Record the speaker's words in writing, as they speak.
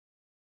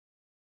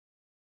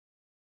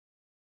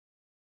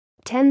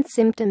10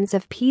 symptoms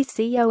of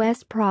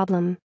PCOS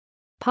problem.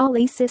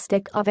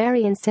 Polycystic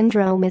ovarian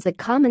syndrome is a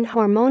common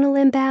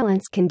hormonal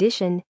imbalance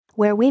condition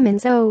where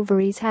women's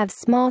ovaries have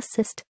small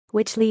cysts,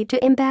 which lead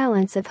to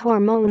imbalance of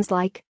hormones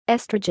like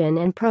estrogen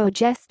and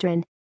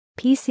progesterone.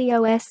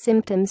 PCOS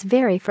symptoms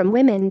vary from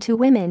women to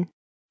women.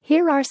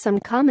 Here are some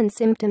common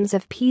symptoms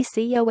of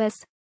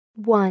PCOS.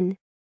 1.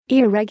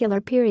 Irregular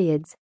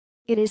periods.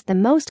 It is the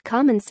most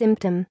common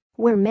symptom,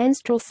 where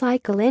menstrual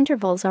cycle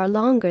intervals are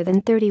longer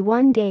than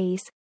 31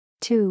 days.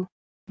 2.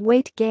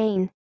 Weight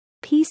gain.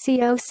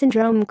 PCOS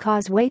syndrome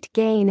causes weight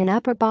gain in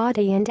upper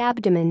body and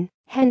abdomen,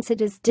 hence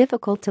it is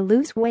difficult to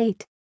lose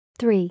weight.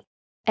 3.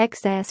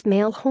 Excess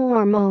male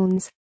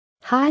hormones.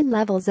 High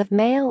levels of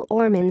male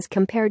hormones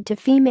compared to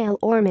female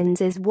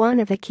hormones is one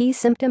of the key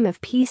symptoms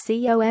of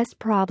PCOS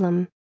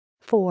problem.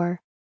 4.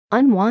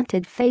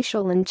 Unwanted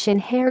facial and chin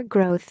hair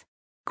growth.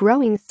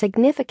 Growing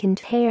significant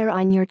hair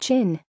on your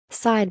chin,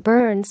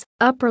 sideburns,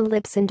 upper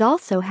lips and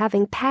also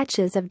having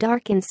patches of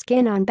darkened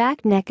skin on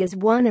back neck is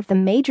one of the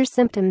major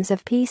symptoms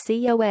of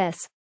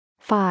PCOS.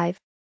 5.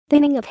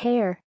 Thinning of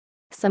hair.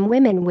 Some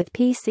women with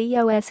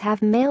PCOS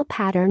have male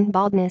pattern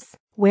baldness,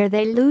 where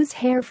they lose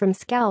hair from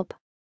scalp.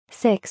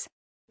 6.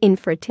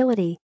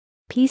 Infertility.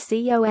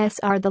 PCOS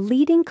are the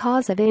leading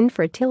cause of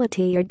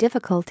infertility or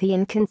difficulty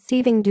in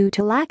conceiving due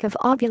to lack of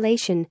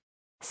ovulation.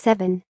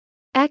 7.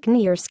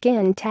 Acne or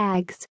skin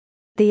tags.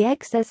 The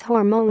excess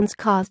hormones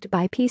caused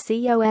by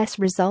PCOS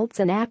results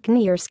in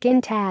acne or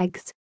skin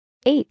tags.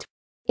 8.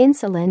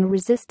 Insulin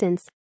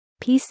resistance.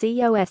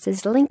 PCOS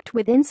is linked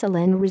with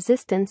insulin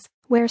resistance,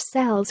 where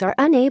cells are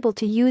unable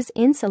to use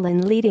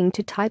insulin leading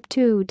to type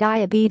 2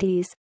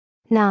 diabetes.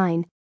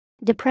 9.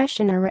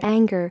 Depression or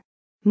anger.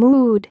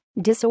 Mood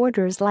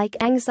disorders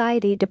like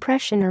anxiety,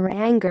 depression or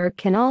anger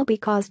can all be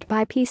caused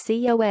by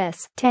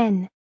PCOS.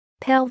 10.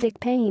 Pelvic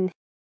pain.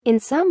 In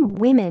some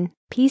women,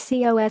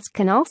 PCOS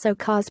can also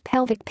cause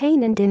pelvic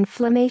pain and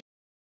inflammation.